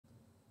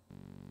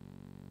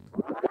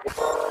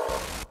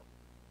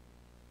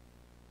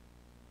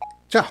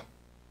Tja,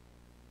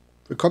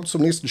 willkommen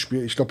zum nächsten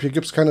Spiel. Ich glaube, hier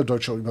gibt es keine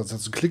deutsche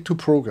Übersetzung. Click to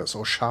Progress.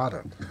 Oh,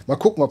 schade. Mal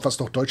gucken, ob wir es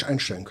noch deutsch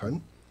einstellen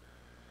können.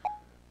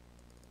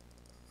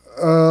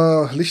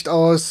 Licht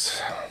aus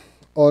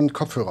und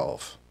Kopfhörer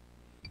auf.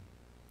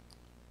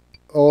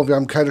 Oh, wir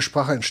haben keine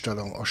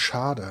Spracheinstellung. Oh,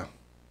 schade.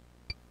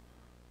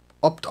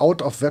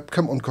 Opt-out of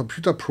Webcam und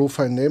Computer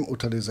Profile Name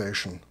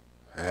Utilization.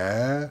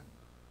 Hä?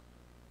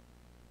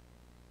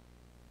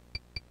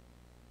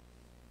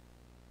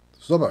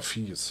 Das ist aber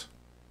fies.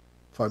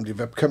 Vor allem die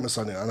Webcam ist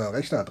an den anderen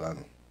Rechner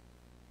dran.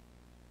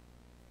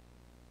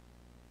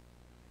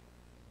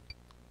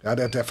 Ja,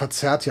 der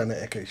verzerrt ja eine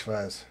Ecke, ich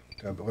weiß.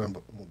 Der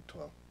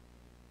Monitor.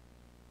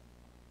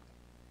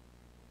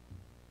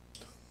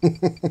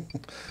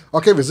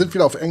 Okay, wir sind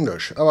wieder auf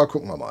Englisch, aber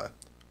gucken wir mal.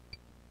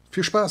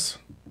 Viel Spaß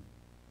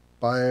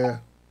bei...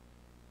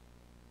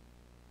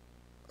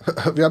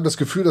 Wir haben das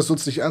Gefühl, dass du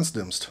uns nicht ernst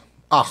nimmst.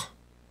 Ach.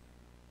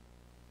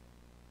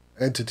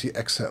 Entity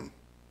Exam.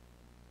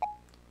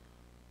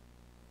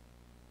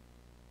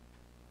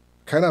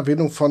 Keine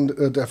Erwähnung von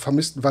der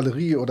vermissten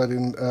Valerie oder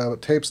den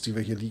Tapes, die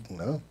wir hier liegen,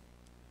 ne?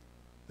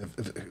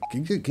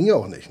 Ging ja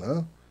auch nicht,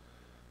 ne?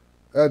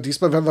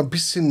 Diesmal werden wir ein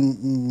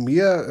bisschen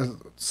mehr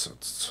zu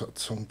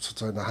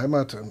seiner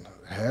Heimat.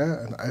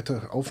 Eine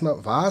alte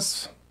Aufnahme.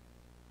 Was?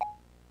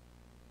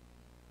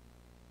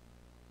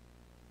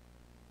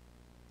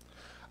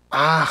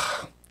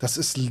 Ach, das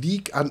ist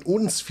Leak an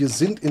uns. Wir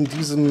sind in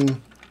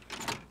diesem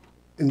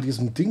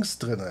Dings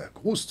drinne.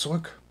 Gruß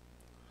zurück.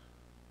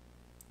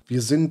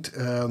 Wir sind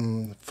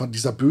von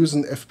dieser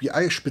bösen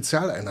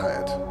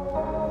FBI-Spezialeinheit.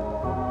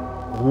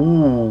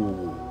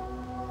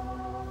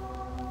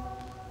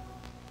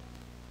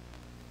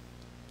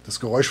 Das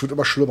Geräusch wird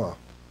immer schlimmer.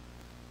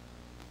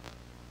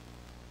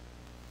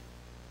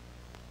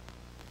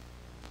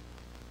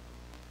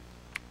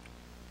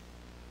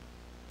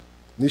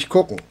 Nicht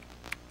gucken.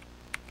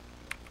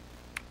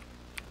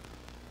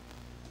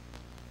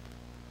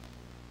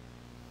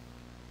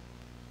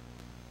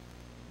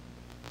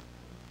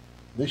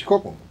 Nicht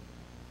gucken.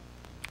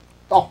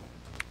 Oh.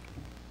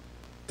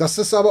 Das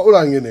ist aber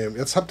unangenehm.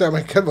 Jetzt habt ihr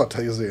mein Kennwort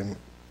gesehen.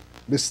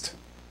 Mist.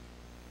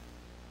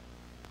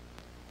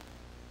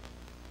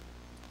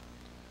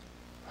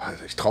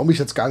 Also ich traue mich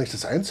jetzt gar nicht,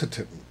 das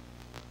einzutippen.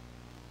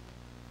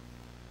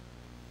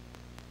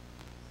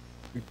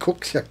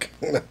 Guckt ja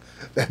keiner.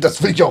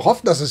 Das will ich auch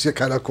hoffen, dass es hier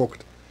keiner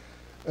guckt.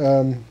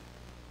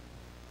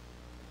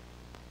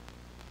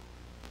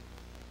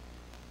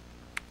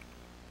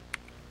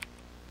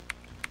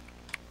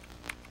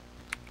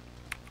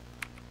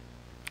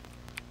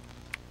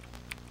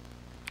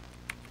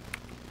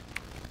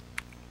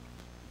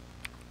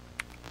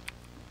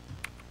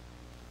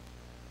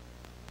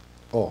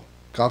 Oh,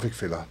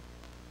 Grafikfehler.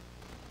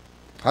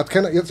 Hat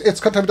keiner.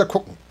 Jetzt könnt ihr wieder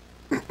gucken.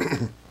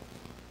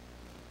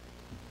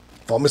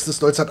 Warum ist es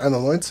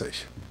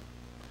 1991?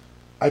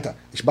 Alter,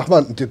 ich mach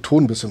mal den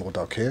Ton ein bisschen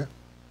runter, okay?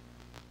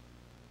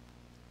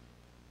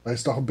 Weil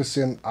es doch ein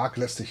bisschen arg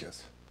lästig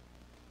ist.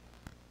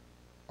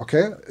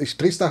 Okay? Ich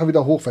drehe es nachher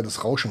wieder hoch, wenn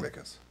das Rauschen weg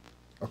ist.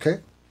 Okay?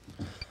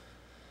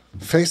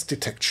 Face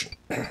Detection.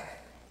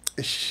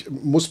 Ich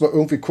muss mal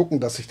irgendwie gucken,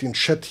 dass ich den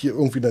Chat hier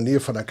irgendwie in der Nähe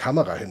von der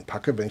Kamera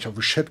hinpacke, wenn ich auf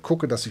den Chat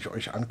gucke, dass ich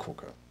euch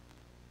angucke.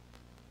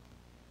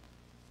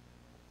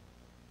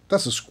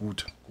 Das ist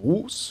gut.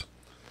 Gruß.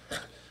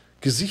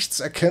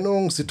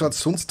 Gesichtserkennung,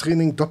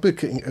 Situationstraining,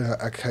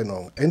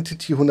 Doppelerkennung.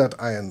 Entity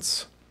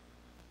 101.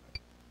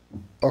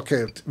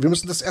 Okay, wir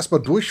müssen das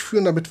erstmal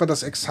durchführen, damit wir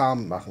das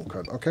Examen machen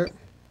können, okay?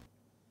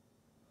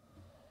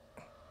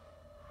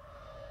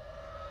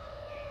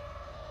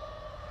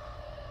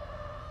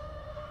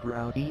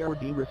 Throughout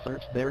E.R.D.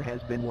 research there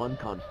has been one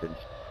constant.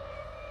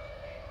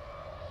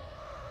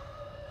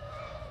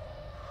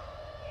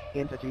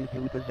 Entities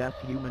who possess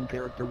human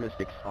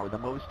characteristics are the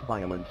most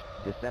violent,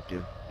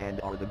 deceptive, and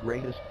are the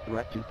greatest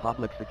threat to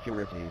public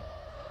security.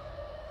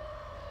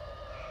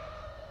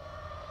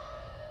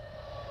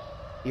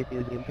 It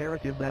is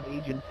imperative that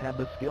agents have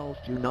the skills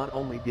to not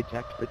only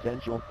detect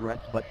potential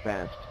threats but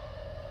fast.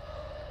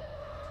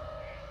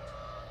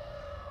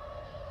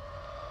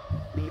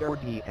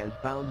 E.R.D. has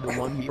found the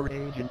one-year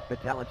agent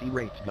fatality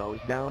rate goes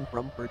down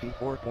from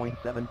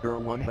 34.7 per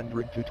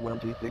 100 to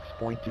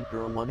 26.2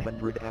 per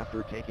 100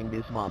 after taking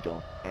this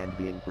module, and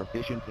being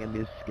proficient in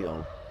this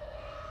skill.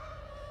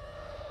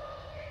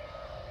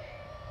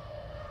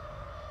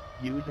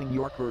 Using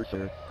your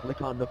cursor,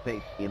 click on the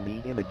face in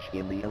the image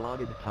in the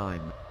allotted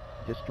time.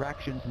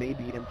 Distractions may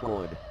be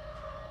employed.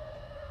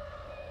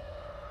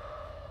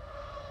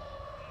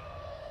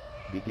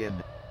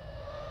 Begin.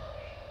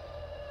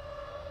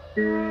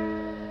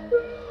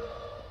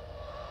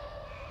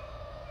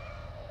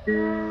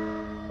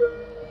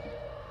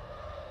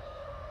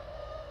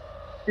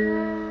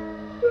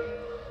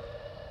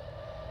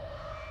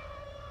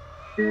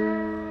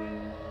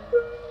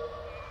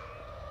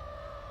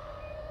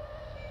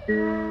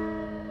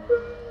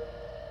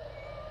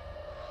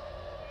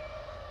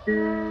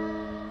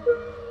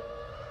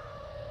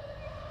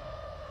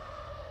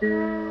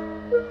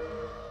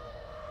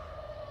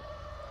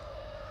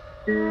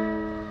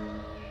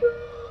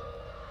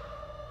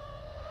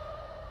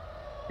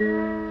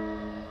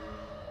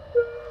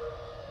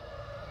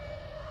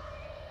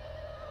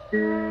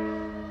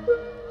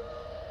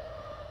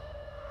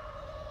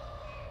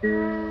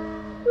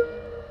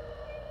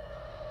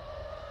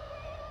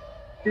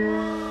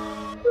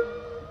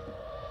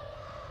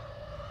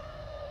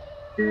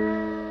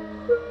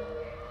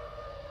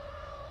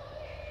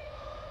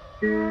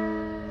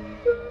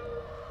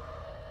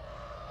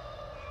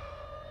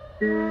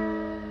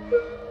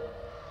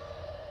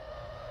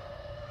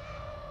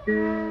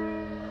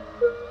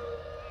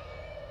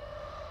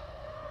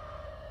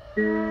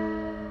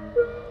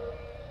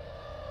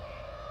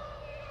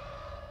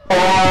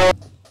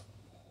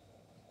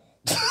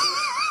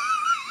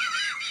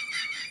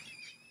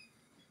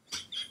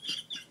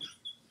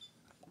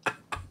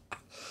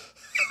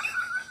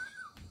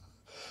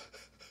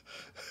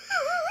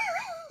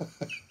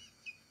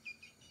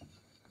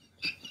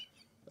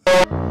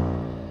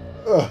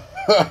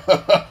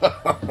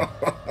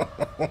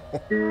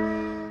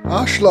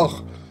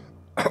 Arschloch!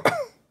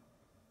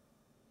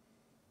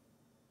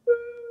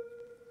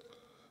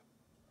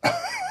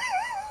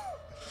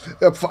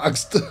 Ich hab vor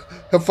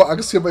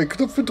Angst hier meinen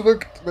Knopf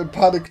gedrückt, meinen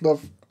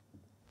Panikknopf.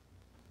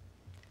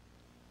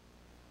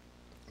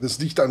 Das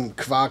liegt an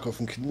Quark auf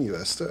dem Knie,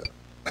 weißt du?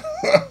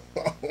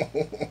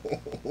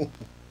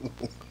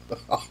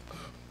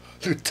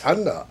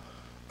 Lytanda,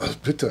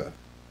 bitte.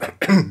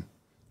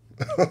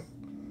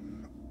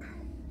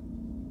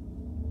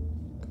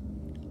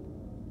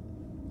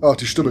 Oh,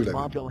 die Stimme This gleich.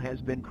 module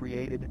has been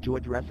created to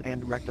address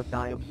and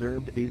rectify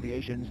observed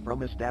deviations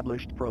from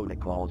established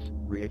protocols,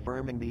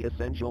 reaffirming the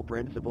essential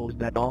principles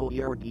that all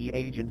E.R.D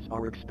agents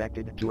are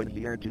expected to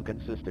adhere to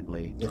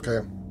consistently.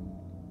 Okay.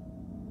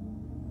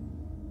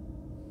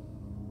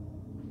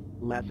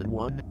 Lesson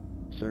 1.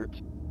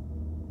 CERT.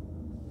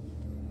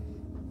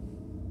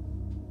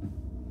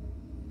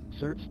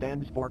 CERT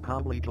stands for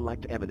Calmly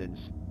Collect Evidence,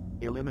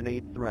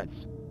 Eliminate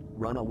Threats,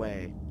 Run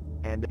Away,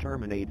 and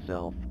Terminate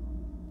Self.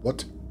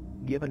 What?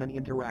 Given an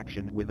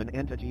interaction with an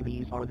entity,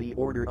 these are the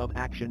order of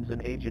actions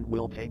an agent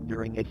will take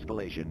during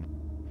escalation.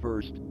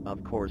 First,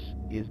 of course,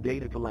 is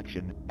data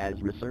collection,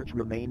 as research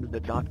remains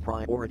the top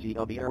priority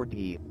of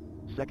E.R.D.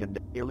 Second,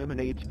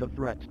 eliminate the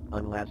threat,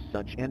 unless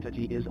such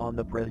entity is on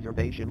the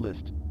preservation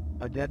list.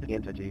 A dead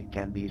entity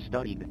can be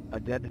studied, a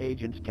dead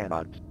agent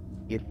cannot.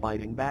 If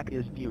fighting back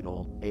is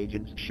futile,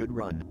 agents should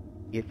run.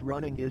 If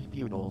running is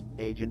futile,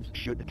 agents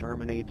should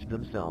terminate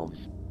themselves.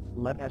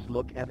 Let us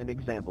look at an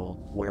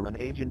example where an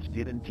agent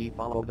didn't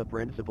follow the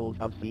principles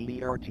of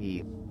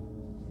CERT.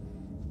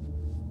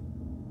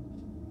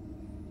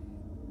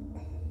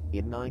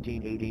 In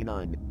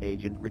 1989,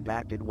 Agent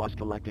Redacted was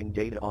collecting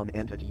data on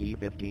Entity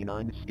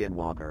 59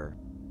 Skinwalker.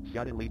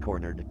 Suddenly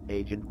cornered,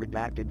 Agent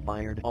Redacted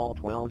fired all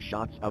 12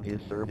 shots of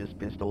his service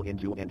pistol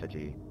into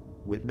Entity.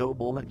 With no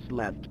bullets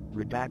left,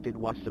 Redacted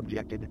was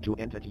subjected to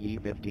Entity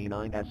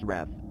 59's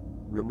wrath.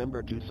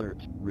 Remember to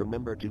search,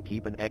 remember to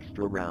keep an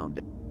extra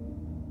round.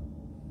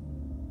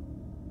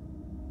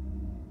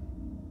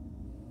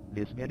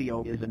 This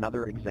video is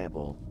another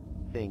example.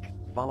 Think,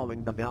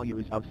 following the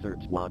values of search,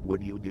 what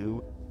would you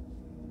do?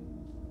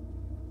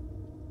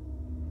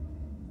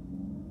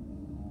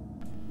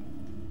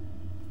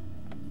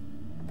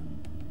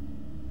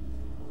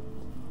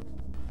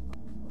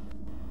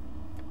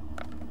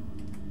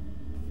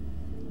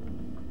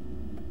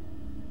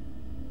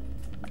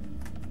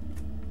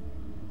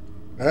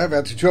 Hä, wer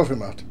hat die Tür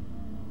aufgemacht?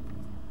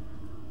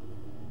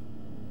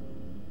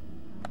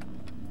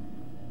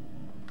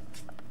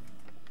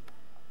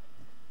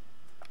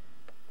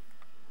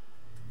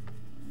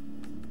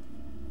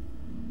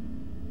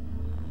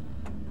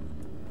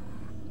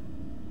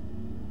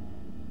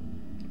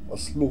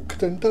 Was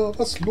lugt denn da?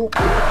 Was lugt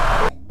denn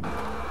da?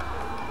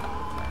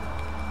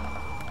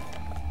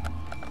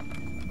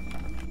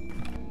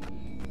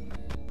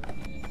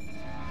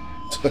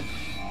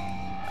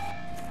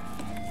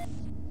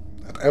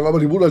 Hat einfach mal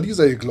die Mona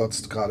Lisa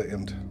geglotzt, gerade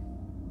eben.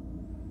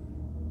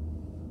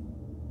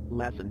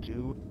 Lesson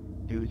 2.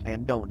 Do's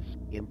and Don'ts,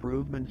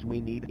 Improvements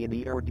we need in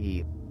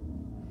E.R.D.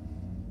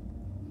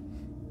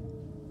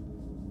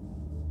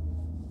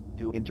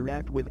 To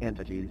interact with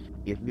entities,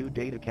 if new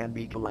data can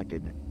be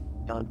collected.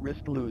 Don't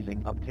risk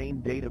losing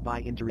obtained data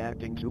by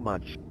interacting too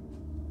much.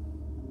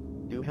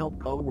 To help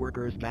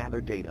co-workers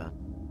gather data.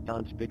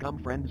 Don't become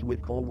friends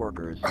with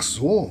co-workers. Ach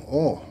so,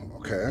 oh,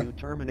 okay. To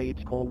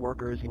terminate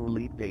co-workers who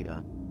leak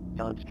data.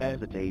 Don't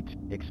hesitate,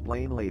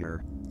 explain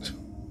later.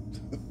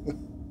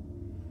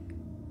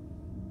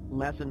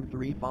 Lesson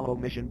 3. Follow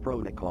mission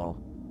protocol.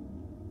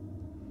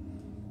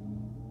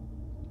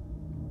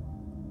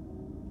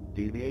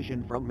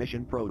 Deviation from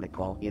mission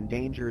protocol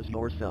endangers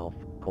yourself,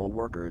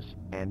 co-workers,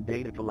 and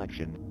data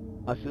collection.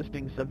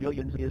 Assisting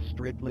civilians is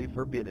strictly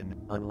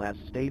forbidden, unless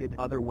stated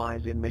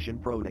otherwise in mission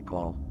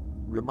protocol.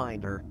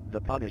 Reminder, the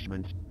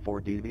punishment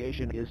for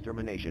deviation is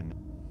termination.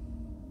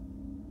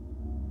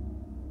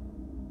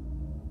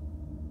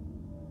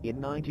 In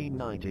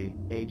 1990,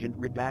 Agent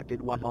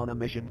Redacted was on a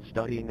mission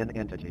studying an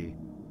entity.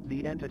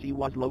 The entity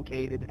was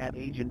located at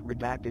Agent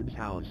Redacted's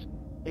house.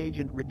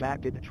 Agent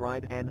Redacted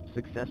tried and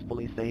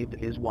successfully saved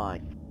his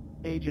wife.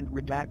 Agent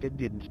Redacted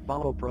didn't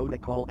follow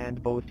protocol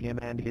and both him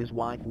and his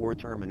wife were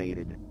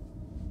terminated.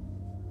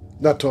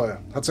 Na toll.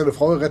 Hat seine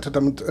Frau gerettet,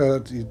 damit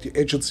die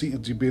Agency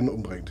die Bienen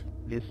umbringt.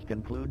 This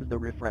concludes the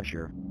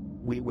refresher.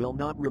 We will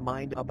not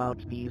remind about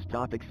these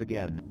topics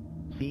again.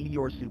 See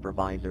your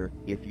supervisor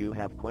if you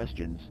have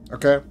questions.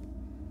 Okay.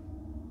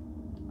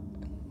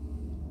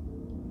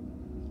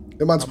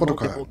 Immer ins A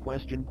multiple Protokoll.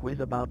 question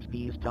quiz about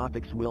these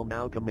topics will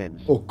now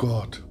commence. Oh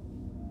Gott.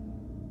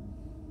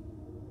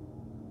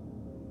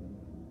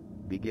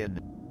 Begin.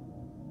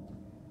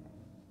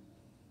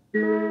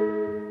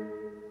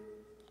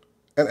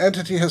 An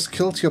entity has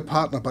killed your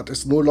partner but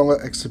is no longer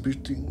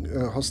exhibiting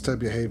hostile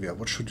behavior.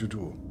 What should you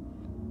do?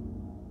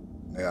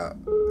 Naja,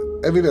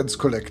 Evidence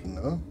collecten,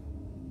 ne?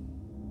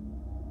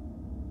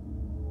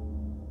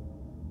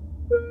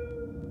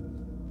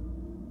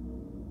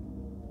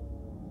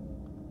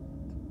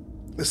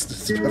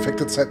 Ist die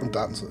perfekte Zeit, um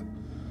Daten zu...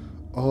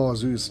 Oh,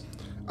 süß.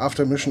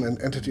 After mission, an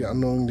entity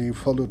unknowingly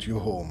followed you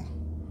home.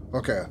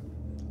 Okay.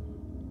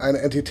 Eine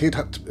Entität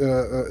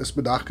ist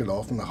mir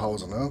nachgelaufen nach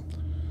Hause, ne?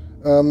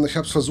 Ich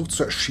habe es versucht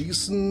zu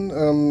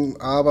erschießen,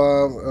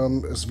 aber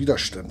ist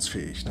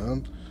widerstandsfähig,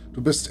 ne?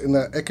 Du bist in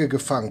der Ecke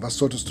gefangen. Was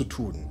solltest du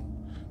tun?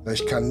 Na,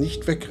 ich kann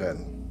nicht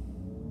wegrennen.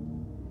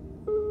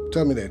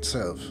 Terminate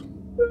self.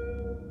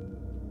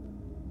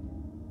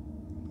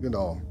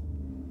 Genau.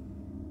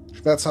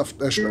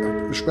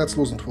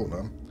 Schmerzlosen Tod,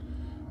 ne?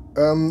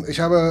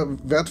 Ich habe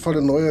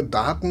wertvolle neue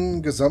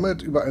Daten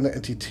gesammelt über eine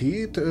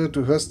Entität.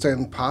 Du hörst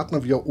deinen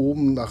Partner, wie er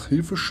oben nach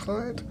Hilfe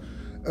schreit.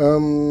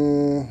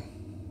 Du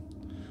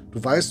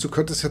weißt, du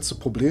könntest jetzt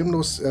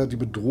problemlos die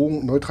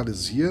Bedrohung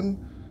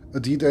neutralisieren,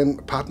 die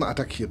deinen Partner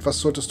attackiert. Was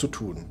solltest du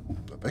tun?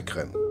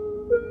 Wegrennen.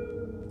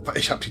 Weil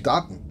ich habe die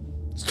Daten.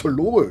 Ist doch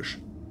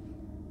logisch.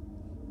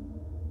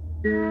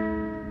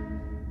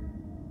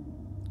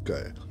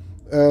 Geil.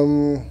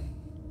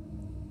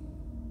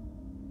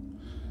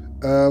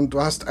 Du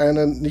hast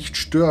einen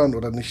Nicht-Stören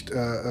oder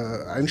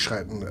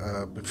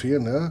Nicht-Einschreiten-Befehl,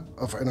 ne?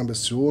 Auf einer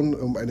Mission,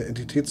 um eine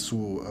Entität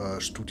zu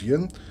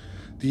studieren.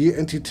 Die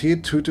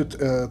Entität tötet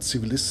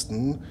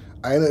Zivilisten.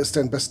 Eine ist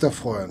dein bester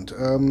Freund.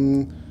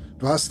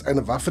 Du hast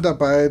eine Waffe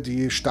dabei,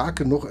 die stark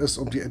genug ist,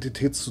 um die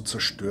Entität zu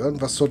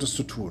zerstören. Was solltest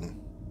du tun?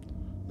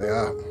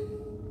 Naja,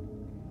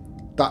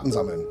 Daten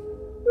sammeln.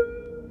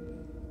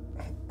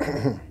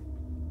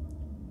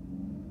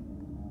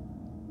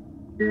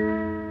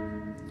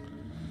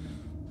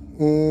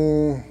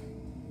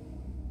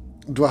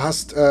 Du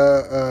hast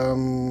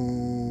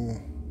deinen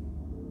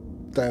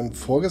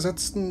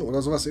Vorgesetzten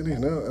oder sowas ähnlich,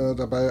 ne,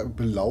 dabei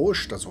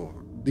belauscht, also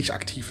nicht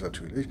aktiv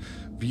natürlich,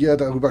 wie er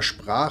darüber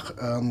sprach,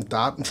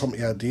 Daten vom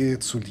E.R.D.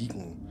 zu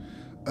leaken.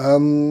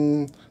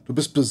 Du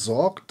bist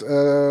besorgt,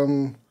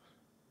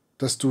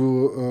 dass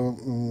du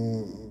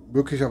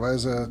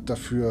möglicherweise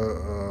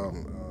dafür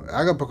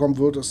Ärger bekommen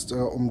würdest,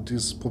 um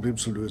dieses Problem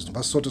zu lösen.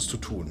 Was solltest du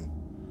tun?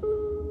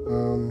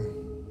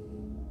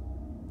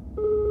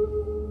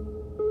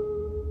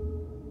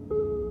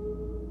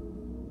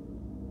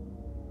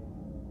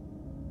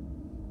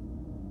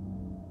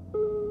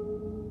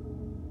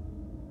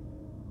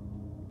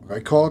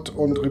 Record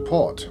und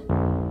Report.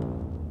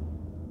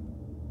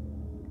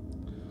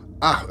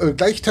 Ach,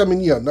 gleich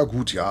terminieren. Na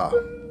gut, ja.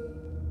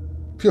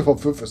 4 von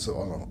 5 ist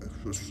auch noch.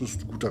 Das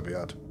ist ein guter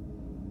Wert.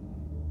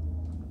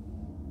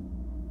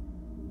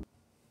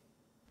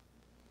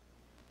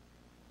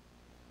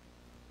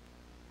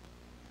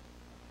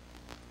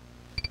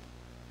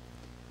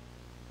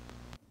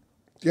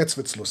 Jetzt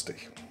wird's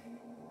lustig.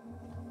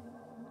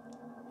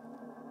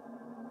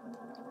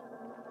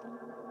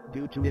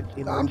 Due to its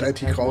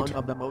emergence as one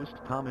of the most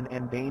common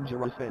and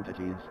dangerous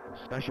entities,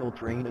 special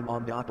training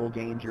on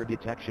doppelganger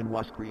detection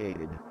was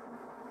created.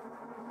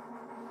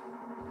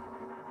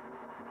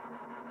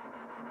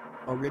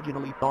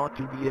 Originally thought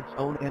to be its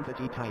own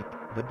entity type,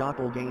 the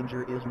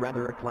doppelganger is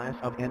rather a class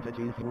of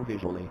entities who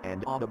visually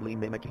and audibly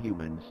mimic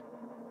humans.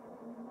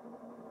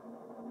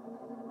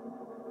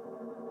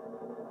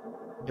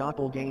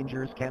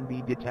 Doppelgangers can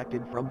be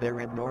detected from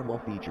their abnormal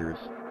features.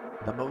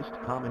 The most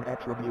common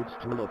attributes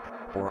to look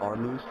for are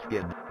loose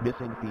skin,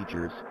 missing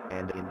features,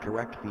 and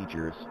incorrect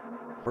features.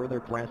 Further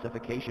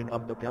classification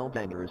of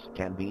doppelgangers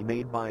can be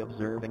made by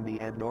observing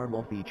the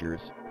abnormal features.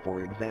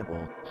 For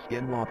example,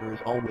 skinwalkers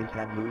always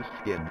have loose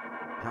skin.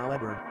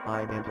 However,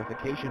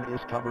 identification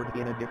is covered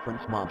in a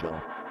difference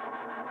module.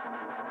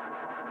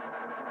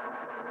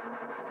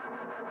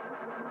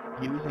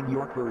 Using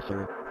your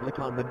cursor, click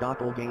on the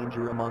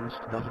doppelganger amongst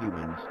the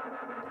humans.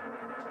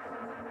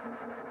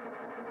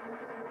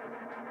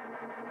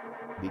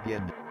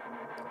 Begin.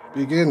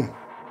 Begin.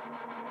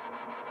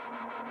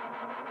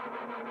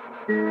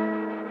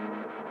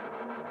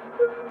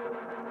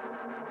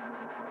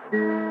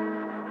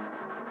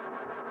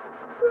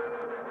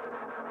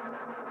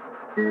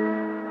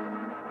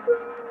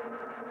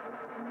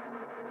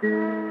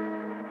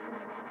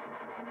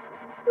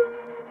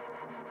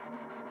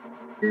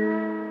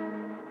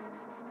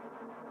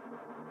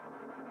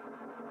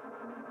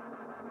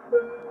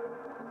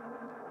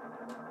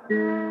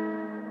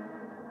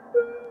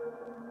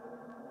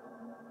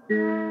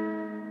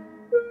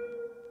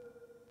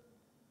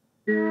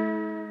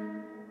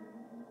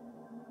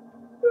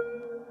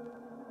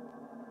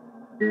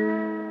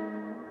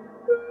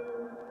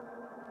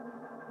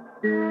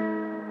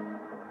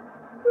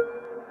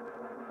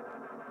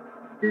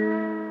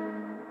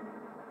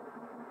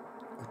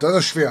 Das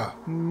ist schwer.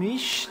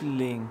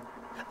 Mischling.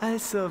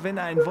 Also, wenn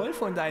ein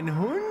Wolf und ein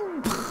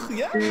Hund...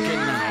 Ja, genau.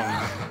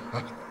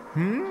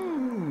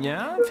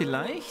 Ja,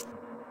 vielleicht.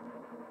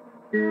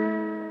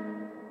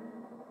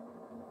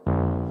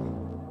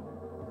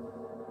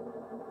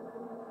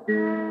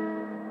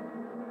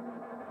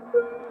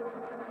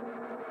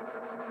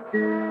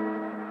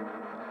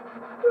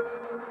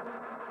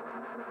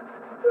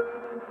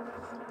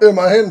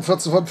 Immerhin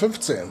 14 von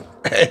 15.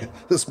 Hey,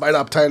 das ist meine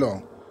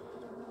Abteilung.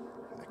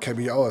 Ich kenne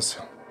mich aus.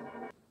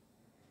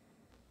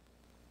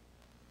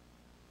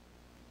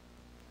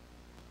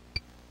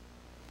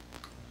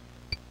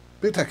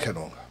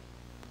 Bilderkennung.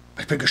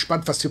 Ich bin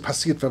gespannt, was hier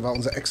passiert, wenn wir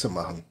unsere Echse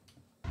machen.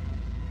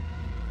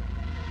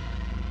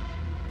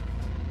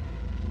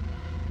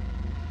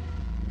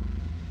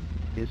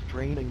 His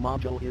training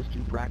module is to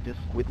practice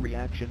quick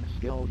reaction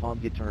skills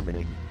on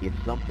determining if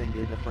something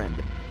is a friend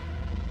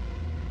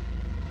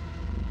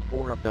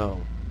or a foe.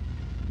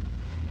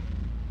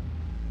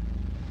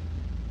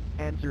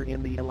 Answer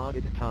in the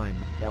allotted time,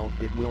 else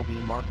it will be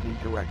marked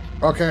incorrect.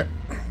 Okay.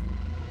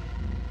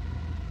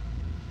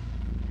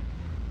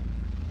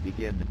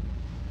 Begin.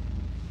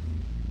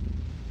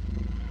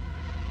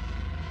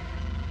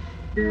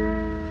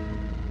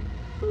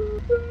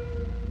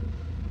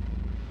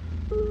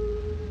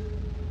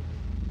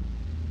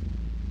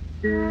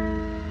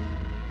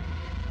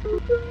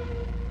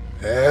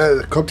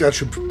 Kommt ja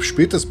schon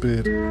spätes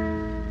Bild.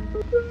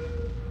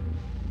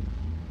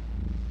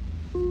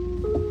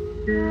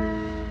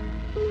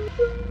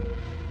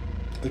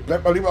 Ich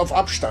bleib mal lieber auf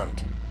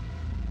Abstand.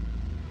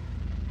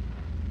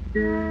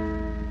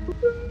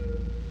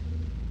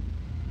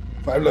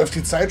 Vor allem läuft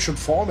die Zeit schon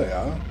vorne,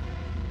 ja.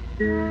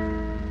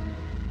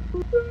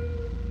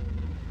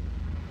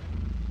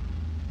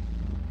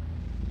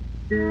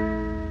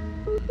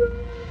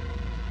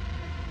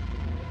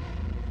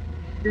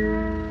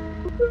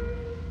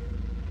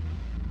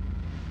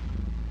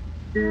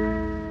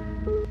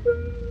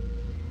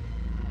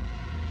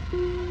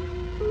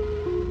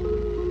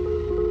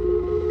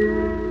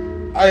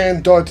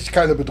 Eindeutig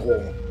keine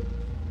Bedrohung.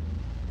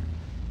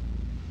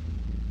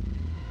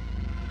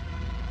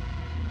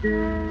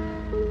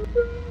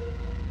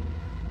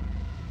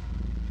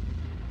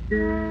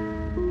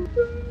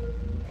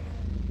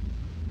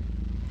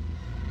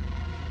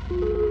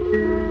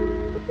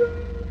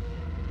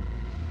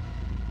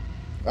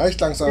 Reicht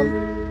langsam.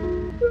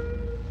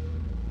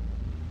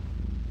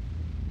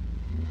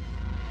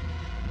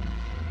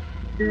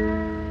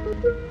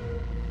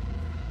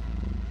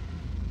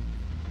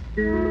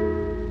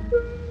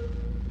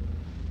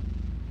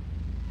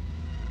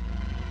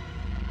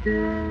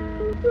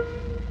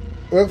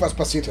 Irgendwas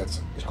passiert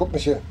jetzt. Ich guck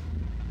nicht hin.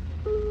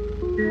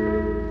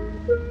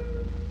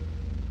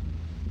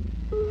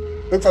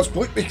 Irgendwas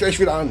brüllt mich gleich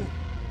wieder an.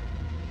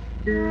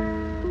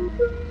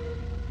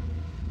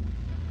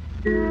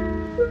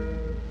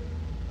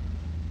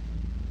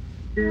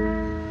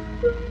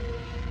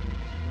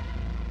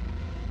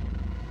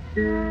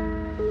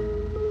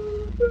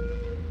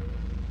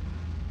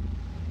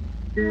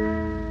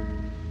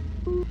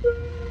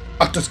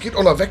 Ach, das geht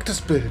auch noch weg,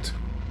 das Bild.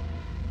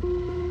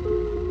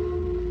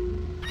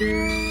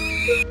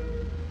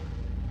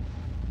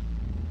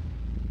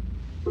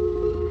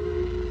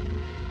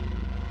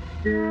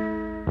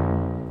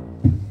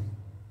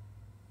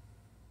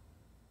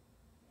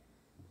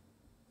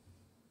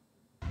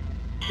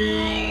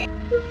 Wie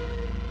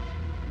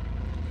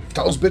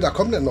 1000 Bilder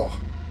kommen denn noch?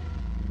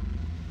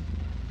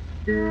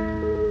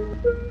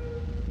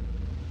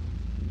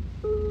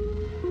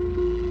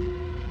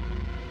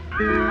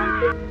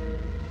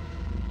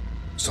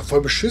 Ist doch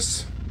voll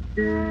Beschiss.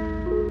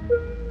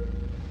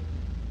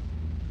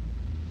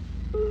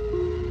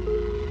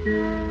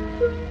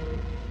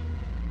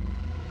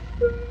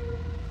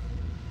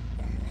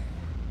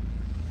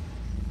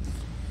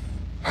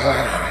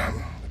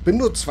 Bin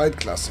nur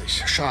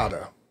zweitklassig.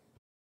 Schade.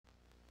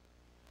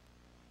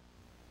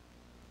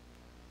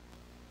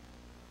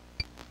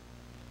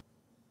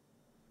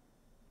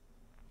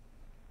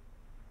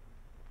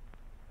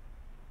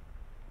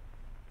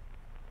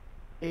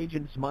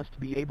 Agents must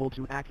be able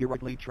to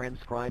accurately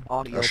transcribe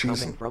audio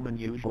coming from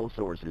unusual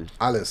sources.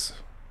 Alles.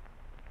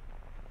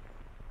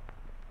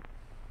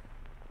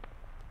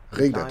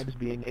 Regelt. Besides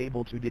being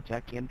able to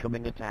detect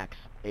incoming attacks,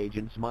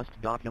 agents must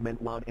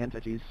document what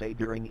entities say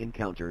during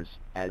encounters,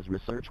 as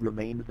research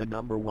remains the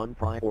 #1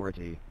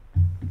 priority.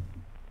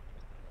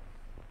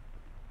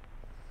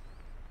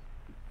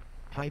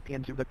 Type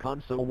into the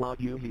console what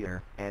you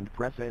hear, and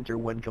press enter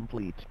when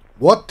complete.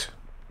 What?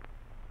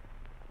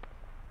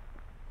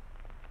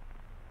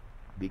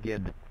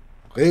 Begin.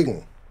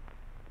 Regen.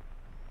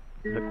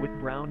 The quick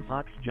brown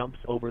fox jumps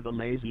over the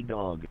lazy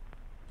dog.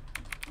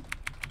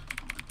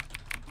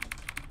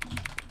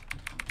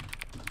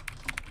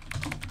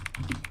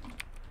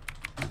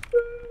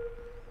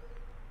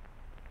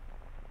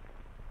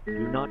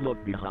 Do not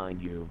look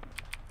behind you.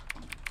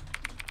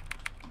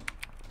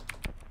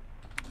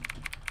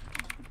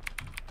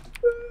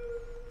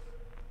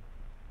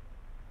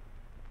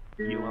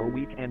 You are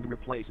weak and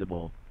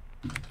replaceable.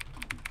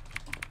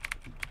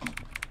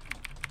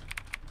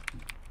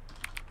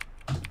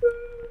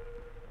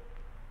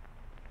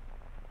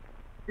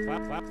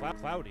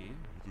 Cloudy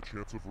with a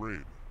chance of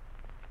rain.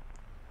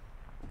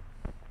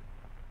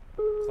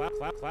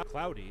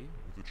 Cloudy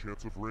with a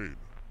chance of rain.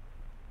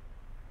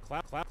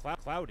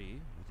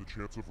 Cloudy with a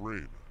chance of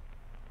rain.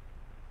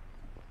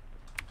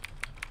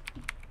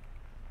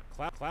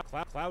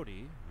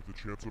 Cloudy with a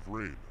chance of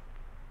rain.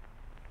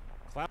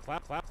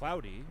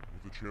 Cloudy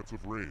with a chance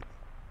of rain.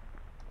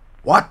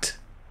 What?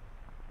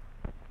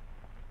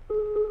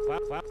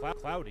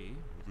 Cloudy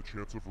with a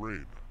chance of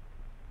rain.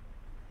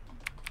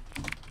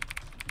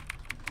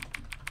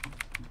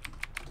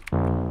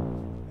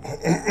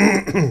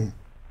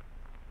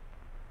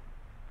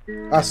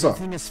 Ach so.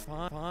 Everything is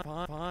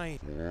fine.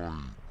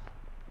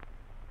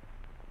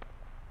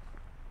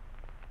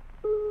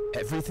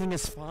 Everything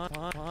is fine.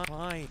 I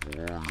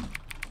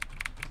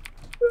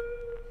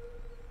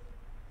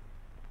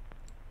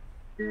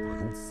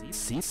don't see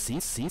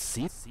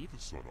the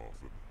sun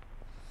often.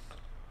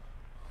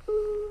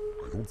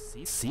 I don't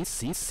see the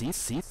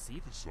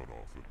sun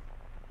often.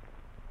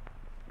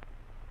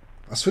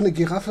 Was für eine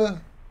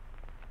Giraffe?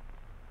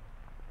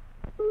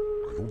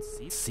 I don't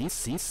see the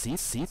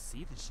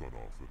sun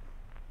often.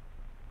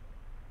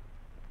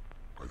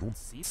 I don't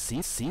see the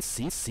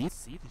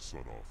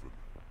sun often.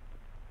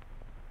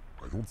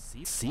 I don't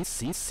see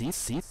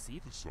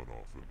the sun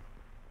often.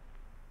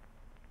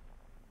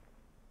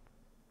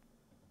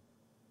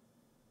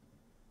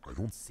 I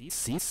don't see the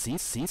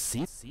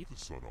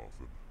sun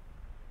often.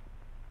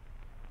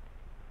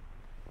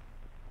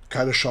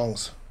 Keine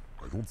Chance.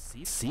 I don't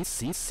see the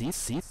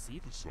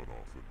sun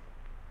often.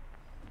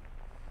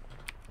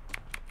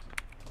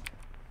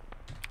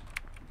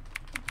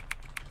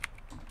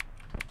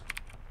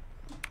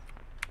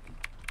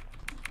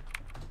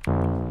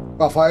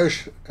 War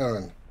falsch,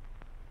 Aaron.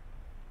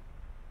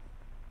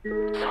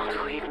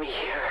 Don't leave me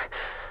here.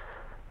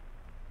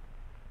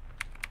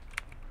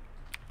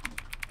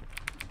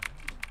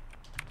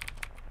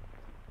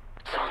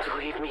 Don't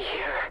leave me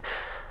here.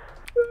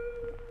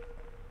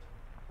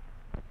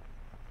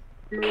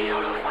 Get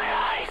out of my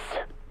eyes.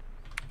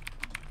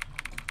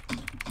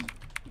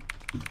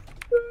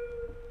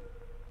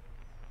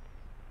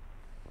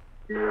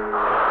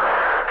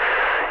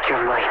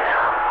 You're mine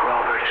now,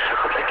 Robert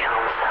shook up the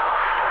council.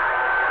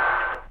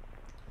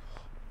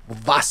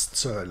 Was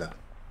zur Hölle?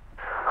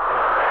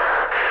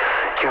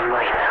 You're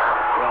mine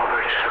now,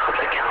 Robert shook up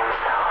the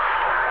council.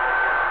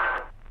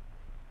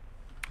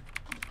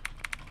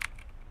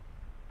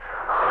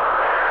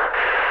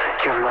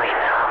 You're mine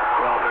now,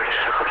 Robert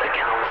shook up the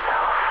council.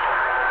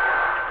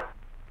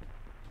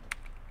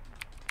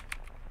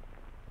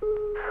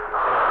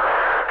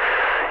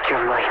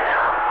 You're mine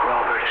now,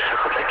 Robert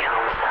shook up the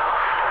council.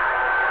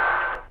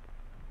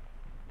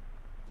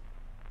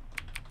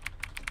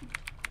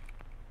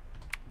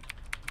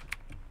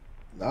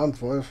 Guten Abend,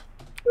 Wolf.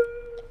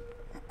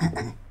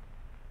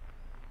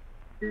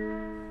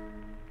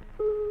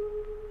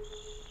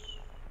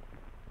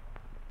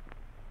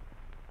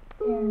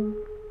 They're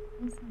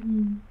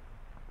listening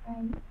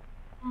right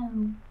now.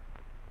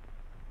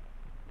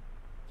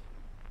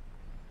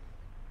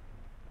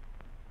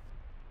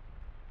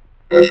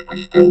 Wer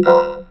spricht denn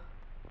da?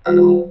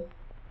 Hallo?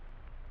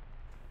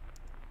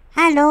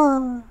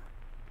 Hallo.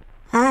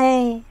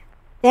 Hi.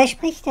 Wer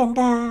spricht denn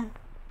da?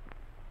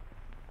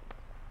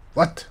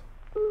 Was?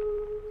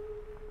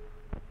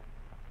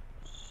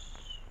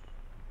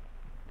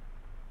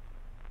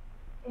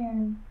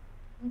 They're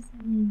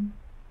listening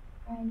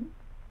right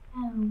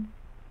now.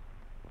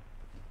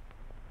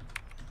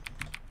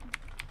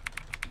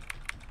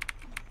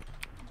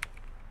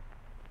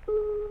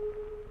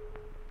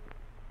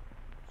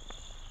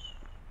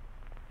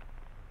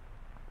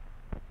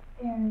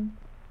 They're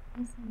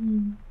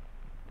listening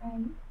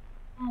right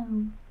now.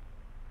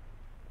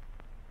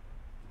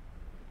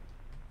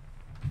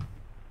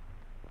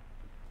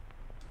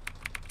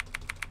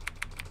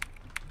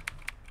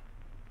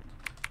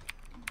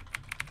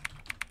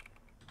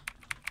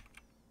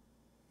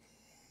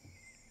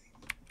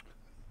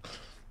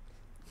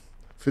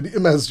 Für die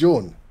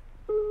Immersion.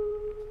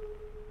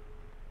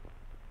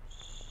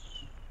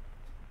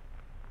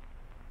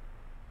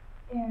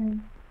 They're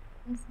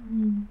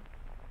listening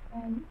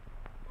right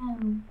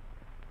now.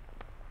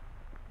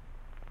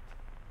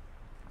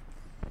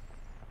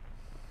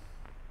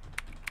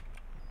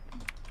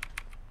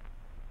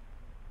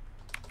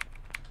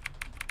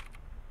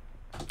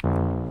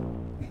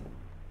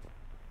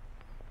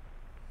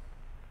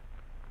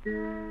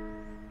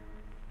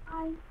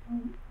 I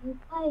want to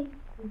play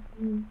with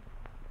you.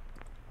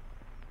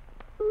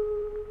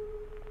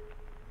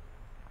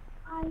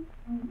 I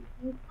want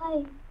to play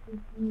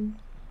with you.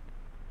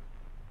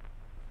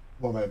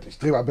 Moment, ich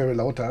drehe mal ein bisschen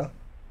lauter.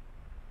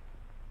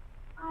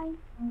 I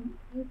want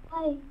to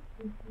play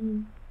with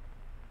you.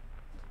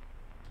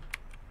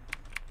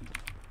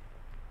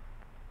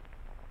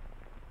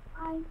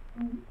 Why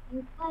don't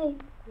you play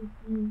with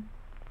me?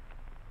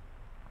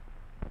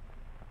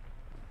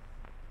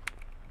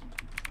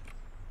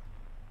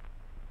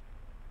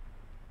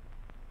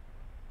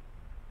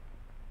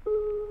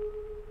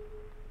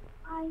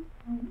 Why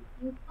don't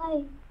you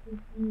play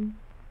with me?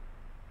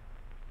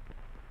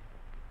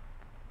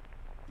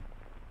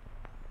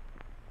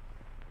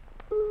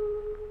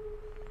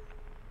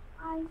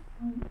 Why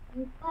don't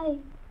you play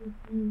with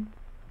me?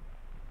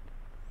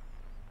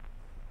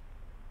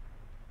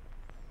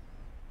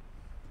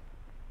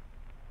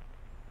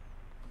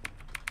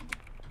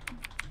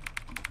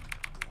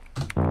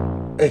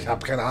 Ich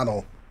hab keine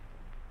Ahnung.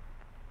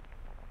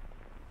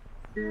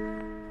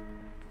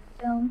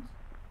 Don't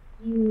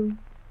you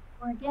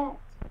forget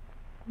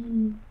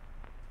me.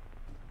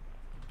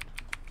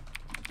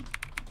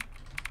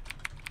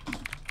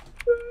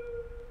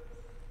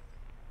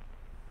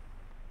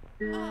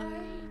 I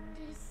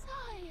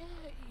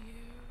desire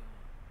you.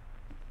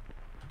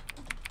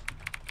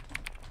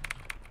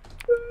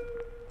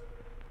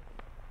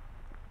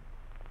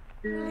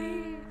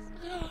 Please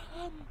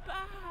come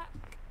back.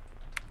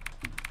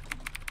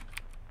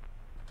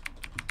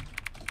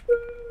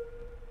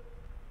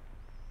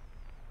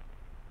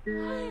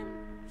 I'm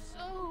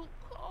so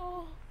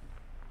cold.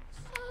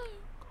 So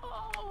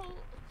cold.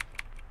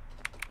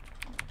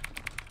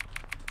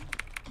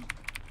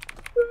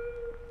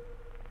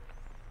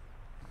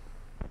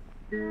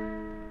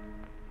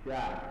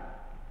 Jack,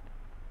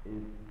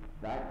 is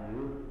that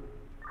you?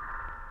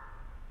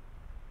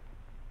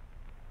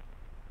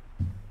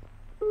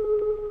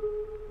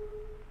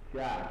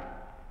 Jack,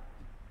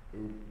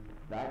 is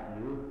that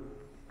you?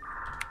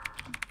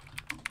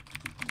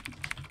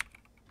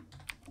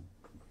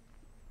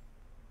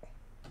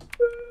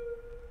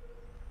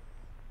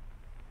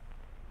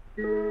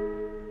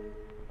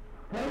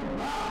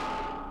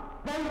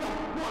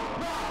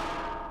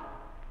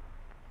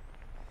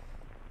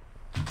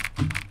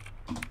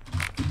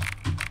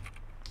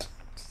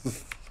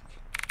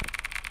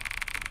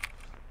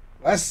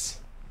 Was?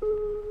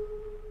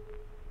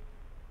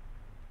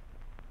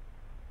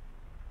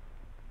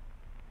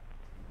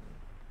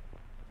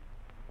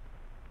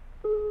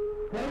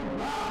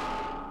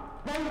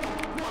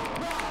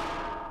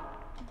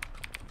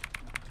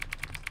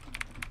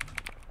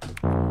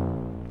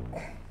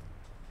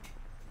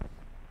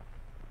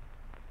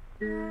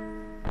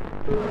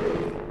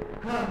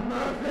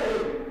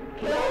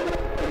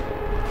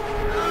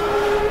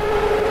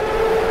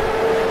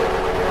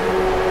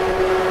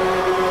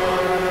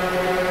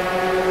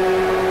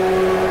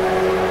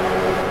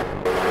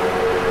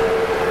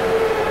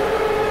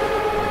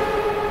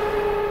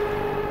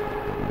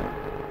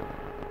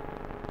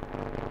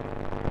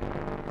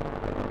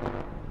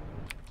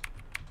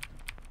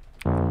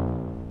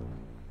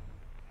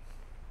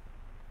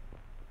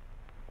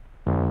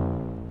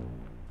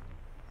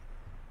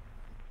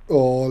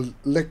 Oh,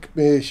 leck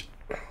mich.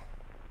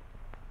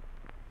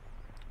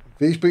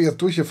 Ich bin jetzt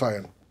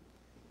durchgefallen.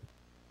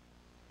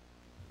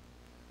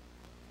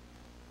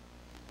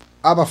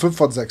 Aber 5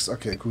 von 6.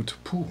 Okay, gut.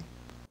 Puh.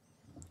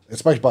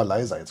 Jetzt mache ich mal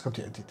leiser. Jetzt kommt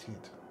die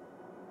Entität.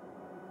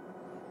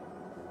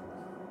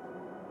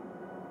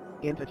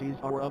 Entities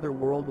are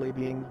otherworldly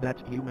beings that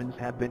humans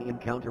have been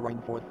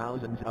encountering for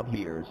thousands of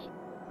years.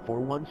 For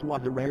once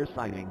was a rare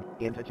sighting,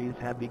 entities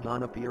have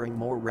begun appearing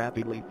more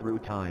rapidly through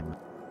time.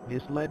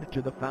 This led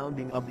to the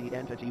founding of the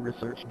Entity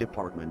Research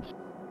Department.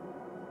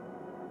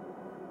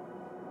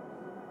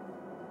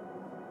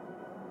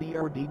 The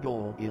E.R.D.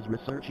 goal is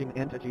researching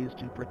entities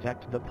to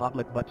protect the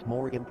public, but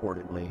more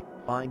importantly,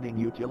 finding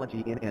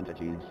utility in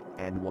entities,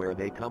 and where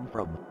they come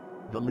from.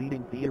 The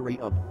leading theory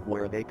of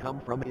where they come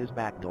from is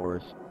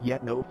backdoors,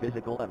 yet no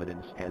physical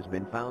evidence has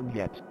been found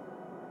yet.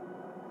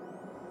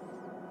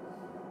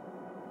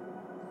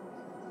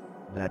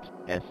 That's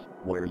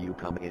where you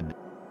come in.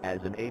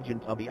 As an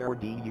agent of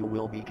E.R.D, you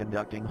will be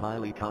conducting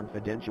highly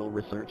confidential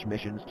research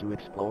missions to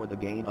explore the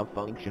gain of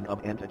function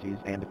of entities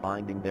and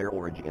finding their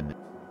origin.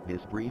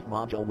 This brief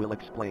module will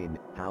explain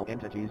how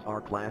entities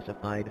are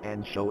classified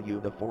and show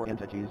you the 4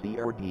 entities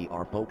E.R.D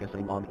are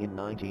focusing on in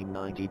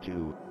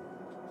 1992.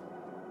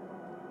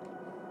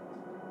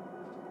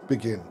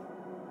 Begin.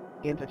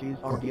 Entities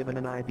are given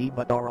an ID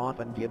but are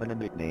often given a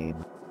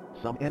nickname.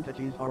 Some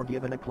entities are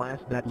given a class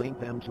that link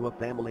them to a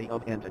family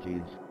of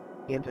entities.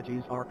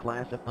 Entities are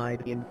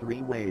classified in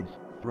 3 ways: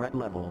 threat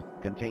level,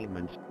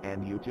 containment,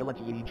 and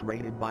utility, each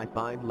rated by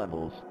 5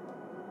 levels.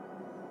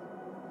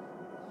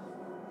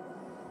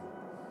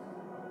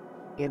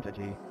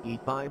 Entity,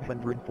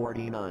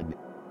 E549.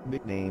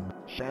 Nickname,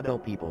 Shadow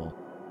People.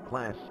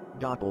 Class,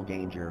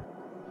 Doppelganger.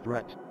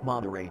 Threat,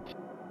 Moderate.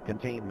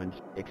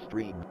 Containment,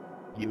 Extreme.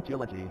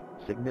 Utility,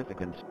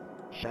 Significant.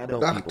 Shadow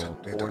People,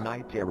 or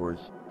Night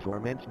Terrors,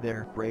 torment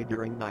their prey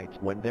during night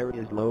when there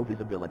is low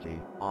visibility,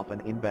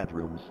 often in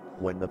bedrooms,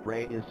 when the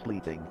prey is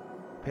sleeping.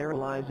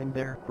 Paralyzing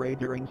their prey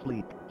during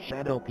sleep,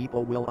 Shadow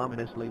People will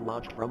ominously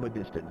watch from a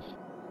distance.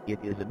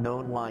 It isn't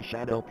known why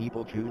Shadow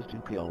People choose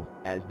to kill,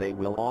 as they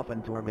will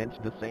often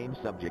torment the same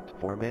subject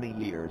for many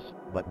years,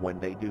 but when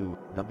they do,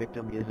 the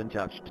victim isn't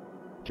touched.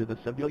 To the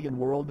civilian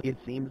world it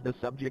seems the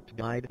subject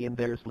died in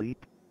their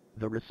sleep.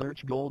 The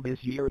research goal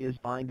this year is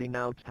finding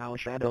out how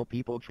shadow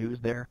people choose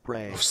their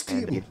prey,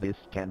 and if this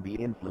can be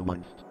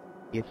influenced.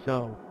 If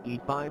so,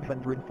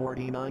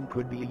 E549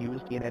 could be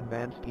used in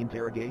advanced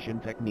interrogation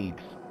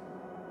techniques.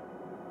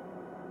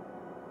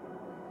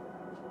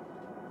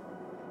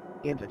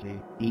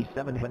 Entity,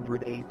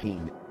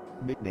 E718.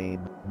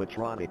 Nickname,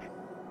 Matronic.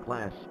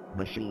 Class,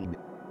 Machine.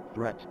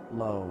 Threat,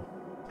 Low.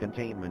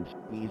 Containment,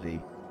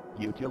 Easy.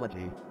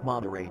 Utility,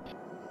 Moderate.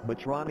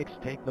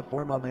 Matronics take the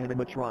form of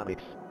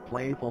animatronics,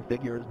 playful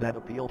figures that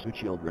appeal to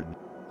children.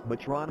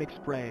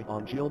 Matronics prey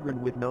on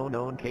children with no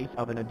known case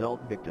of an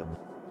adult victim.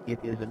 It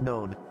isn't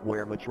known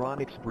where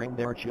Matronics bring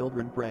their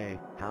children prey,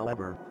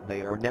 however,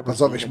 they are never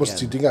Pass auf, seen ich muss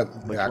die again. Dinger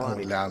merken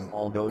und lernen.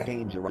 Although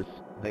dangerous,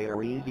 they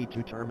are easy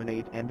to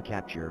terminate and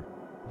capture.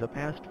 The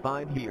past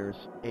 5 years,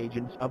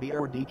 agents of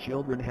E.R.D.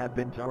 children have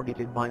been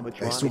targeted by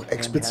Matronics. Ich suche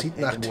explizit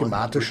nach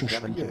thematischen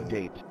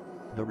Spielen.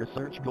 The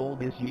research goal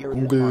this year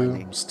Google, is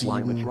finding Steam,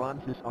 why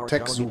Matrons are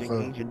Textsuche.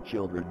 targeting agent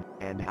children,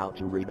 and how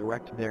to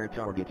redirect their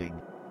targeting.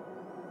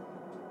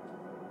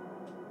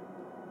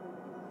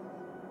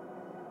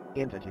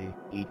 Entity,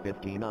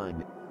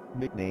 E59.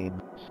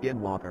 Nickname,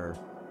 Skinwalker.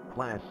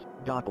 Class,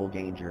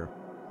 Doppelganger.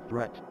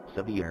 Threat,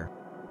 Severe.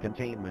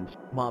 Containment,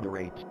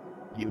 Moderate.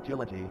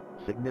 Utility,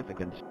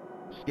 Significant.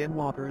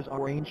 Skinwalkers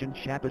are ancient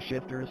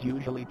shapeshifters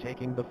usually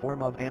taking the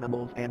form of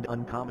animals and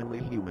uncommonly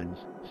humans,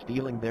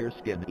 stealing their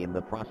skin in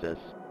the process.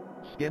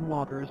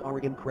 Skinwalkers are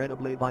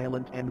incredibly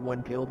violent and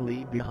when killed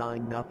leave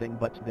behind nothing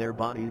but their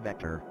body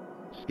vector.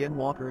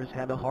 Skinwalkers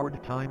have a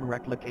hard time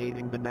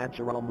replicating the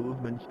natural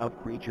movements of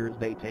creatures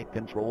they take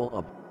control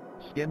of.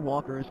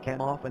 Skinwalkers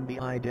can often be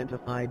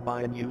identified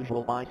by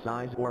unusual eye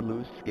size or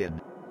loose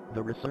skin.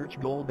 The research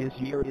goal this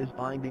year is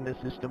finding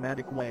a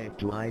systematic way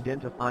to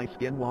identify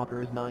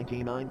skinwalkers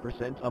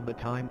 99% of the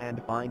time and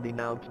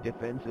finding out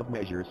defensive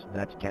measures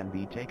that can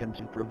be taken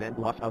to prevent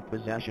loss of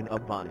possession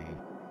of body.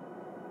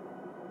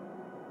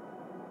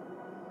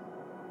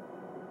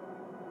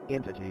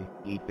 Entity,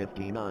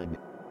 E59.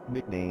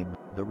 Nickname,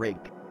 The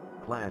Rake.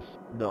 Class,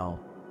 Null.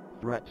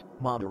 Threat,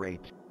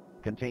 Moderate.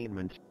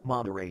 Containment,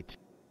 Moderate.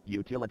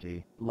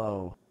 Utility,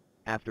 Low.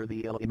 After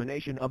the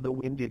elimination of the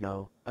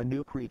Wendigo, a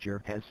new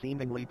creature has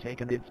seemingly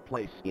taken its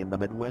place in the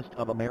Midwest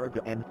of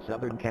America and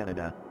southern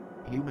Canada.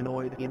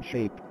 Humanoid in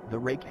shape, the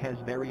Rake has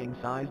varying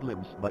sized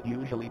limbs but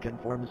usually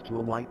conforms to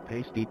a white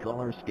pasty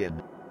color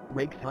skin.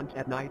 Rakes hunt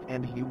at night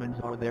and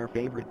humans are their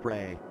favorite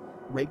prey.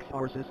 Rakes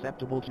are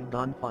susceptible to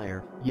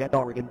gunfire, yet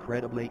are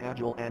incredibly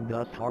agile and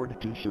thus hard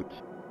to shoot.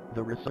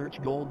 The research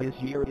goal this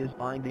year is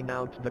finding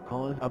out the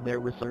cause of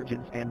their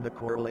resurgence and the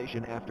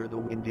correlation after the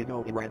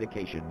Wendigo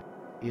eradication.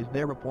 Is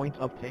there a point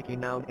of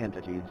taking out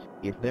entities,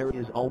 if there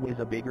is always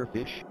a bigger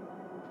fish?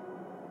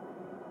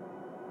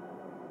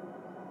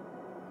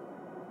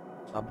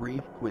 A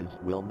brief quiz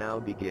will now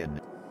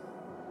begin.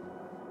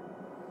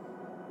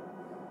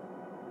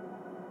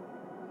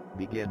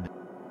 Begin.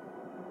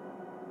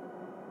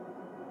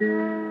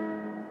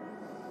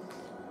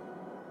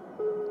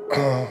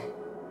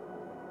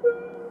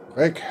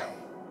 Weg.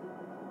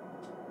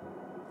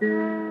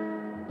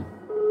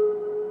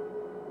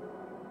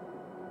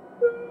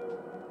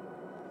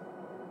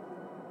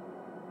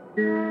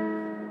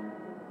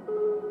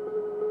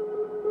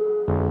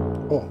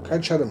 Oh,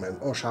 kein Shadowman.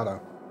 Oh, schade.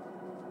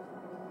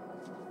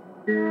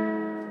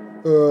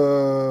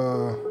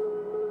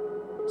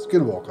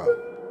 Skinwalker.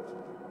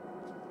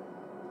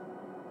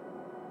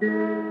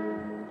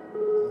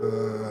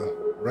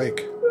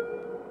 Rake.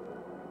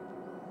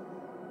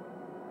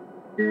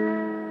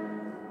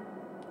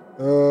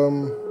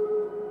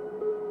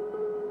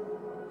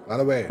 Run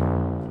away.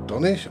 Doch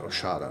nicht? Oh,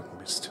 schade.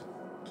 Mist.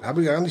 Das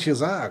habe ich gar nicht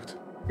gesagt.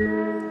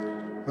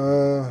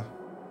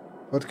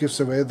 What gives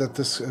away that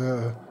this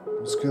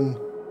skin...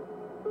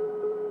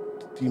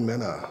 Die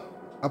Männer.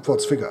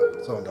 Upwards figure.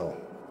 So, no.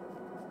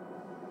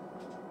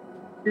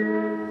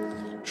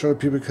 Should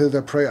people kill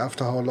their prey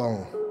after how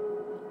long?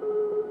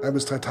 1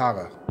 bis 3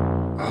 Tage.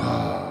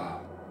 Ah.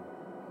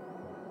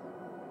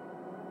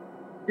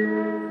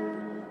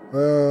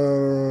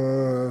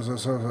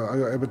 Are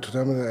you able to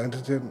terminate the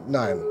entity?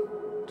 Nein.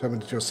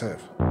 Terminate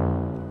yourself.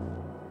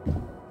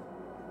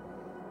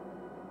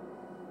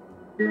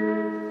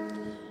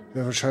 You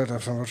have a child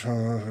after watching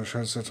a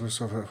child that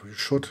you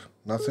should.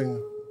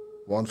 Nothing.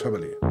 One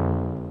family.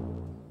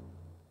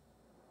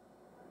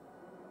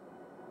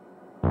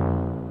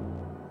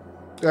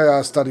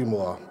 Ja, study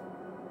more.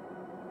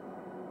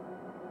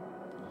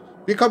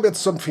 Wir kommen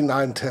jetzt zum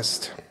finalen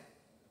Test.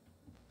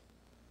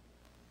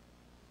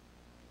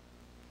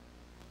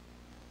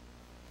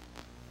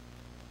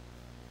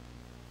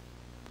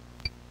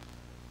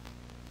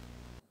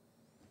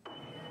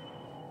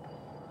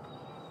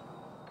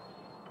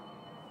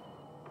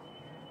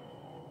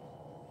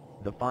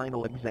 The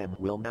final exam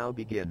will now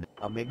begin,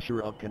 a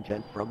mixture of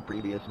content from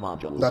previous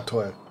modules. Na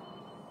toll.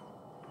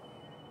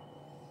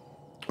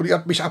 Und ihr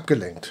habt mich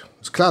abgelenkt.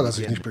 Ist klar, dass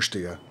ich nicht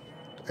bestehe.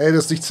 Ey,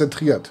 das ist nicht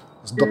zentriert.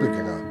 Das ist ein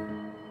Doppelgänger.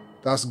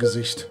 Da ist ein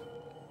Gesicht.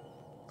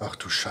 Ach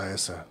du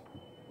Scheiße.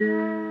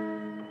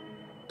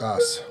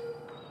 Das.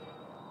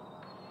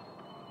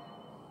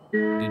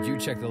 Did you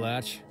check the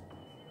latch?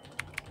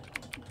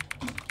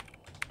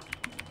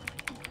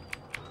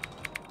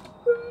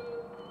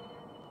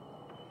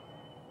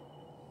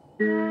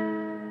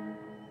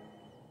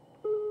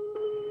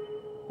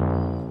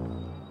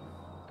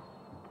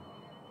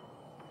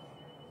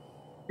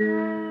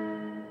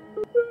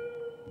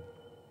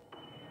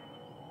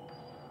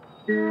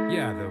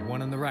 Yeah, the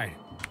one on the right,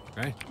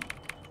 right?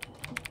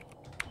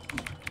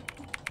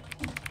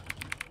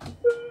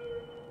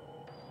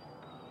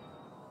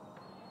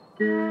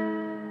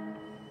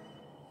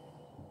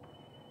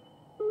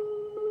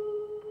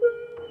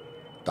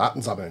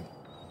 Daten sammeln.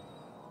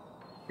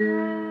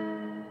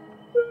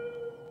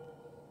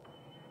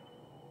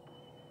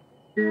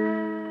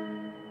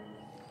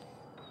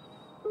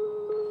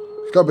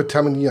 Ich glaube,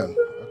 terminieren.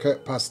 Okay,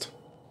 passt.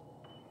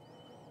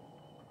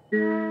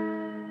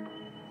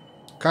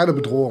 Keine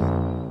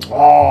Bedrohung.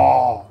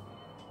 Oh.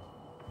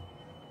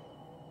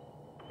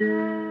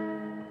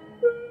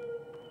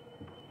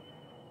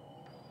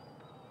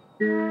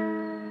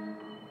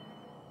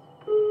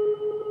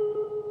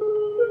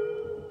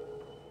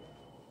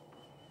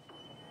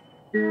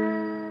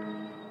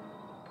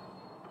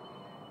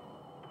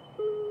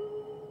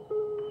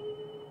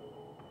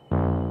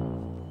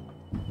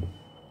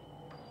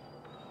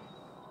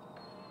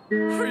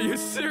 Are you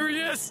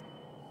serious?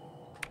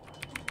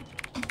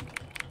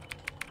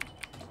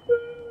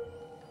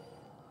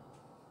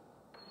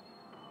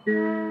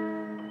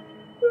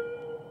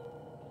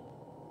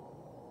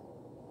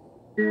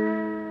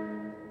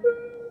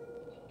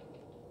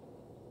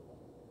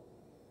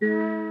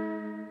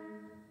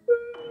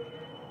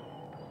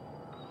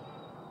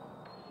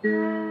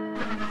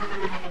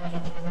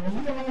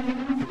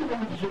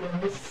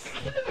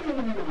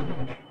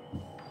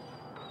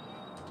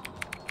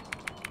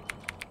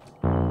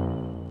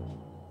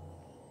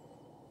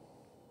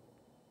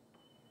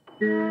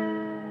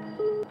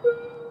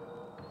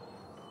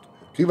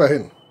 Kriegen wir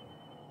hin.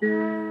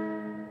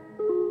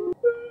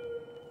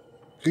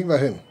 Kriegen wir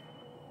hin.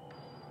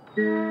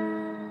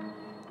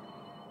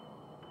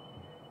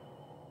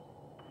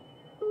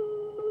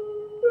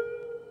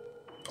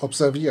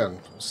 Observieren.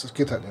 Das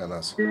geht halt nicht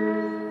anders.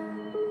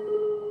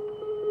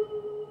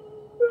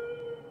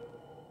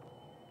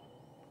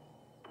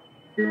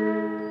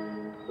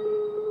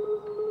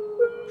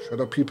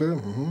 Shadow People.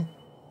 Mhm.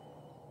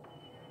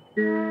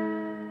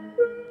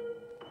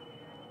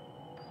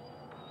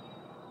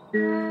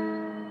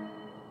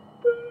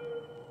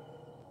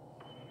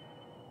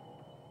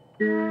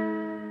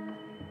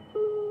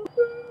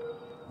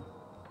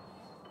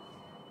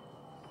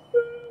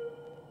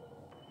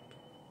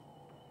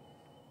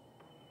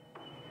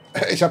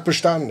 Ich habe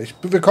bestanden.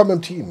 Willkommen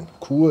im Team.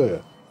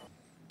 Cool.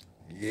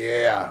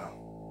 Yeah.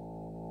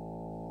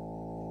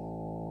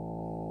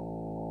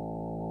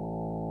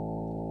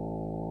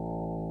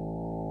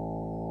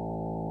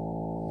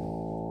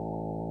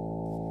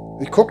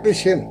 Ich guck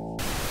nicht hin.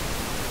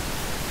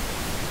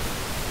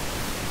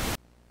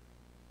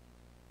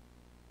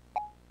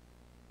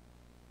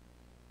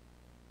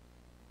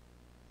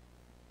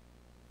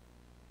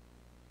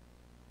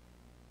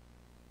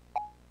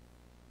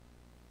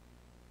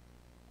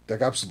 Da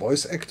gab es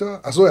Voice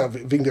Actor. Achso, ja,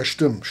 wegen der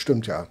Stimmen.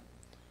 Stimmt, ja.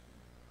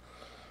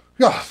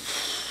 Ja.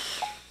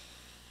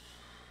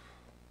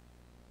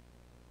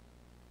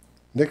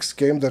 Next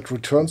game that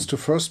returns to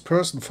first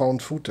person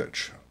found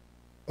footage.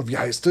 Und wie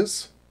heißt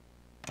es?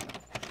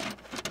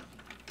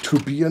 To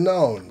be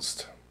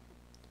announced.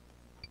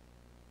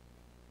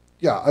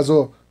 Ja,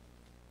 also,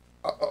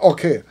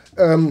 okay.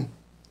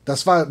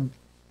 Das war,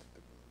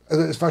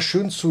 also es war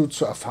schön zu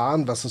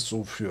erfahren, was es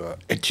so für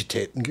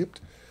Entitäten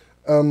gibt.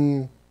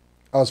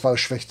 Aber es war das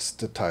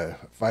schwächste Teil,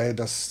 weil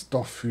das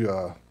doch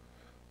für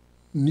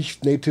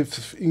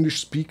nicht-Native English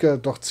Speaker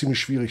doch ziemlich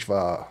schwierig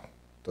war,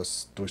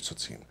 das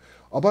durchzuziehen.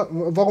 Aber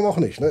warum auch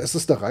nicht? Ne? Es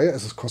ist eine Reihe,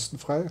 es ist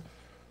kostenfrei.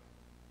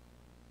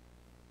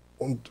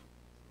 Und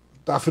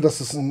dafür, dass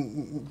es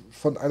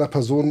von einer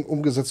Person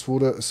umgesetzt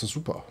wurde, ist es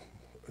super.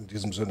 In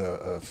diesem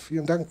Sinne,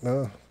 vielen Dank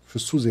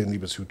fürs Zusehen,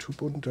 liebes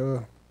YouTube. Und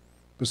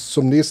bis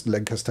zum nächsten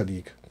Lancaster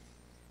League.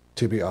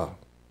 TBA.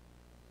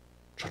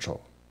 Ciao,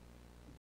 ciao.